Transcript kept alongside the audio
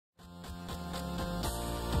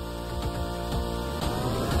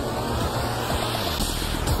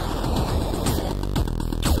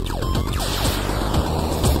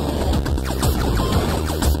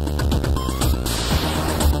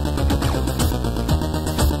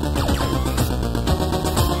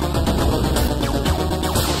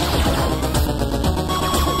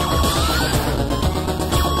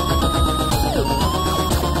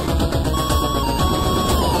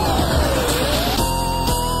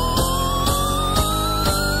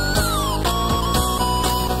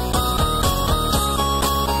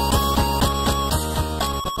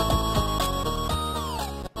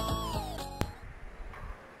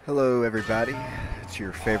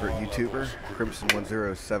your favorite YouTuber,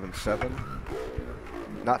 Crimson1077.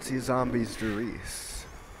 Nazi Zombies Derice.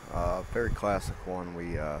 Very classic one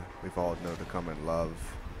we've all known to come and love.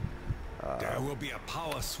 There will be a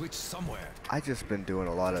power switch somewhere. I just been doing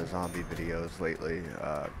a lot of zombie videos lately,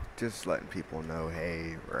 just letting people know,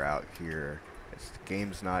 hey, we're out here. The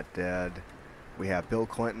game's not dead. We have Bill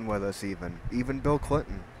Clinton with us, even Bill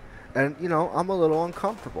Clinton. And you know, I'm a little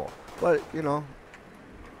uncomfortable, but you know,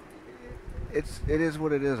 it is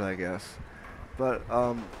what it is, I guess. But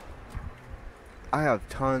I have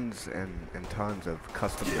tons and tons of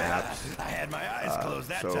custom maps. I had my eyes closed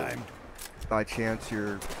that time. By chance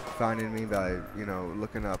you're finding me by, you know,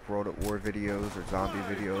 looking up World at War videos or zombie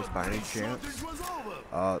videos by any chance,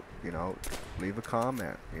 you know, leave a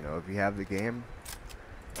comment. You know, if you have the game,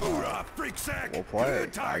 we'll play.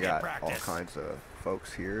 I got all kinds of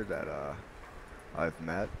folks here that I've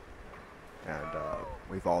met, and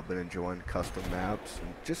we've all been enjoying custom maps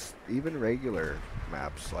and just even regular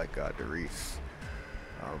maps like Derice.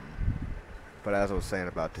 But as I was saying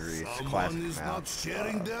about Derice, classic map.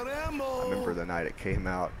 I remember the night it came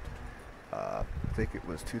out. I think it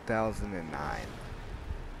was 2009.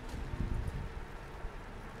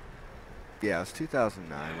 Yeah, it was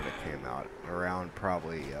 2009 when it came out, around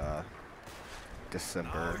probably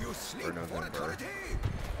December or November,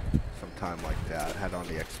 sometime like that. Had on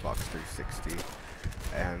the Xbox 360,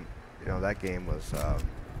 and you know, that game was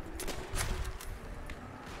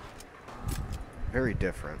very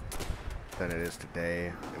different than it is today.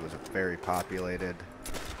 It was very populated,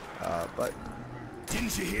 but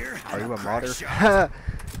didn't you hear? Are you a modder?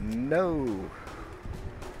 No.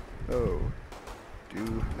 Oh,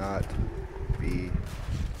 do not be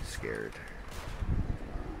scared.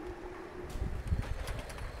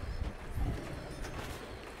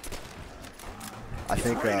 I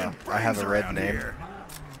think I have a red name.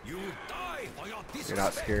 You're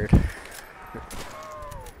not scared?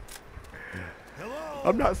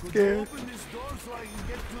 I'm not scared.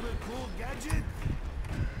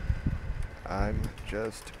 I'm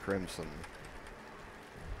just Crimson.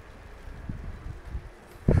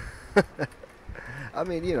 I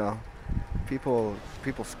mean, you know, people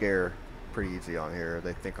scare pretty easy on here.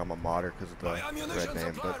 They think I'm a modder because of the red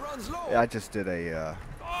name, but yeah, I just did a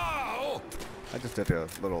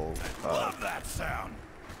little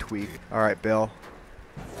tweak. All right, Bill.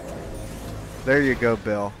 There you go,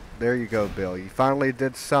 Bill. There you go, Bill. You finally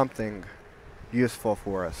did something useful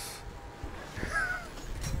for us.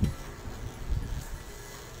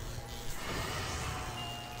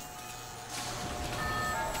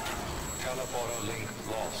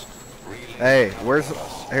 Hey,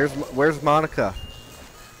 where's Monica?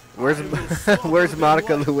 Where's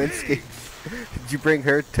Monica Lewinsky? Did you bring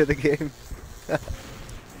her to the game?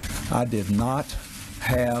 I did not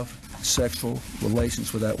have sexual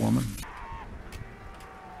relations with that woman.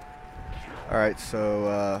 Alright,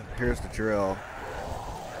 so here's the drill.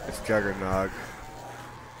 It's Juggernog.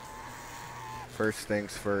 First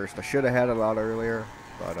things first. I should have had it a lot earlier,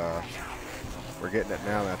 but we're getting it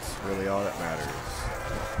now. That's really all that matters.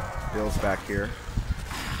 Bill's back here.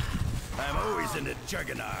 I'm always into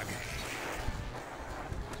Juggernog.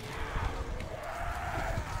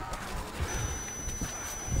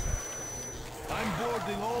 I'm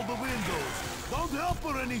boarding all the windows. Don't help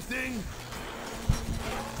or anything.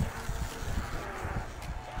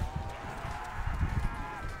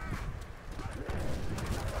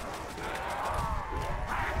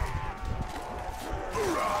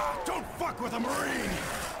 Don't fuck with a Marine!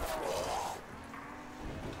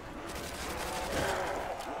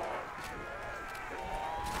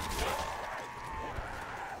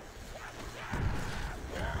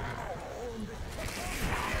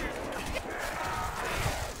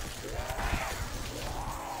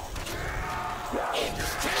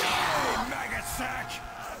 Hey, maggot sack!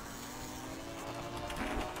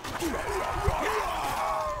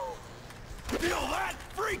 Feel that,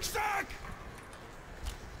 freak sack?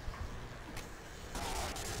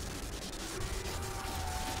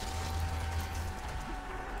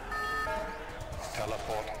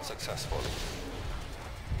 Teleport successful.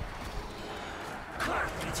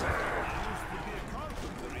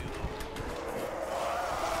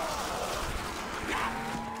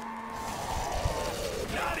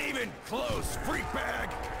 Not even close, freak bag!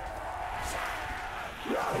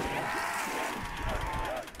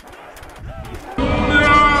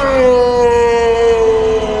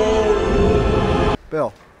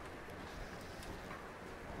 Bill.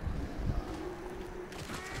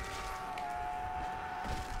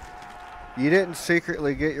 You didn't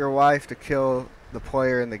secretly get your wife to kill the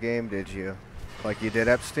player in the game, did you? Like you did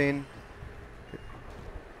Epstein?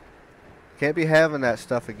 Can't be having that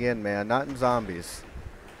stuff again, man. Not in zombies.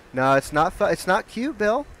 No, it's not it's not cute,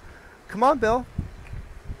 Bill. Come on, Bill.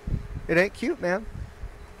 It ain't cute, man.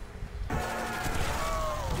 It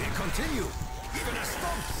continue. Even as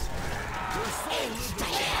stumps. Their soul is the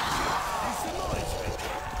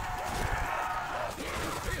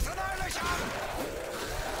Peace annihilation!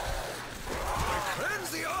 Cleanse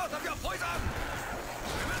the earth of your poison!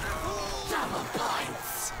 Double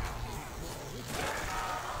points!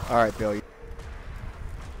 Alright, Bill.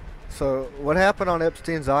 So, what happened on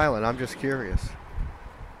Epstein's Island? I'm just curious.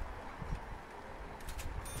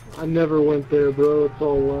 I never went there, bro. It's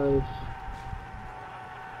all lies.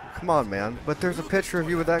 Come on, man. But there's a picture of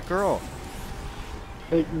you with that girl.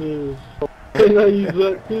 Fake news. And I use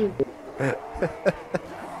that too.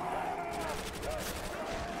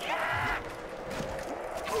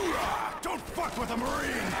 Don't fuck with a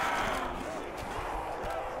Marine!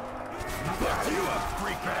 Fuck you up,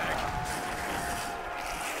 freak bag!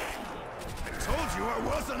 I told you I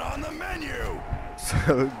wasn't on the menu!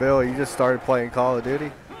 So, Bill, you just started playing Call of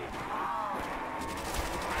Duty?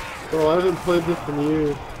 Bro, I haven't played this in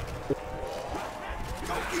years.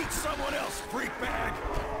 Go eat someone else, freak bag!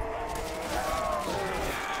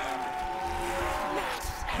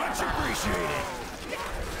 Much appreciated!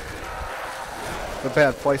 It's a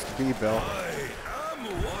bad place to be, Bill.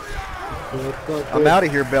 Yeah, it's not I'm good. out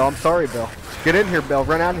of here, Bill. I'm sorry, Bill. Get in here, Bill.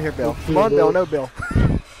 Run out of here, Bill. Come on, Bill. No, Bill.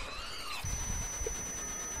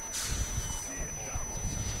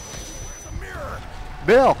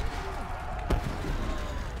 Bill!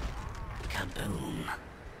 Kaboom.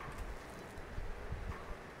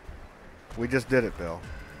 We just did it, Bill.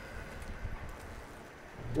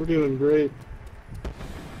 We're doing great.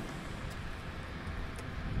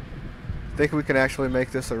 I think we can actually make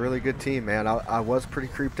this a really good team, man. I was pretty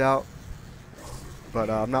creeped out, but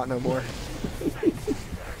I'm not no more.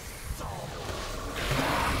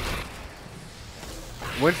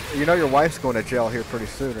 When, you know your wife's going to jail here pretty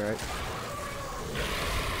soon, right?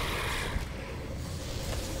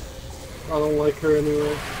 I don't like her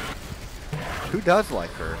anyway. Who does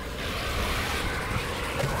like her?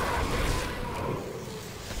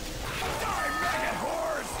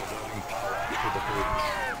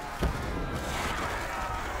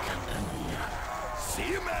 See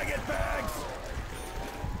you, maggot bags!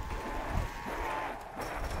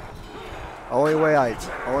 Only way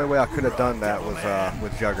I could have done that was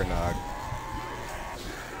with Juggernaut.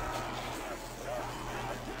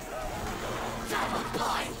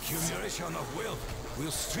 Accumulation of wealth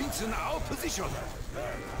will strengthen our position.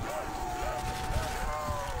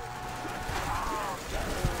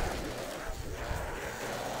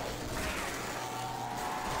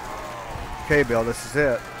 Okay, Bill, this is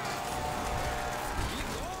it.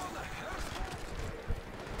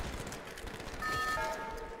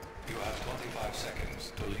 You have 25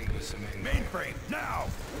 seconds to link with the main Mainframe, now!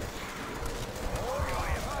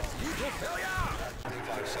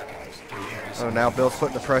 25 seconds to link with Oh, now Bill's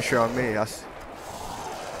putting the pressure on me.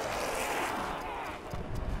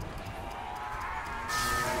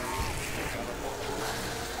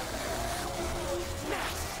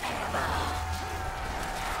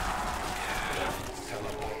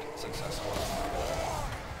 teleport successful.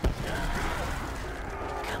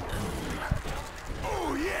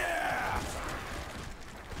 Oh yeah!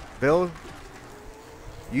 Bill,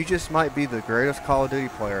 you just might be the greatest Call of Duty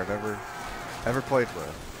player I've ever played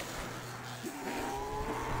with.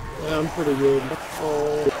 Yeah, I'm pretty good.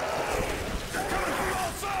 Oh,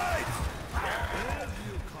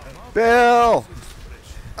 Bill!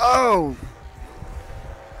 Oh!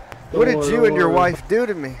 What did Don't you and your worry. wife do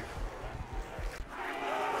to me?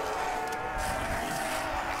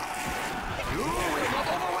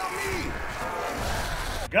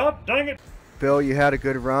 God dang it! Bill, you had a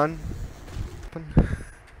good run.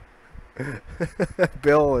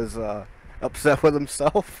 Bill is upset with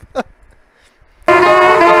himself.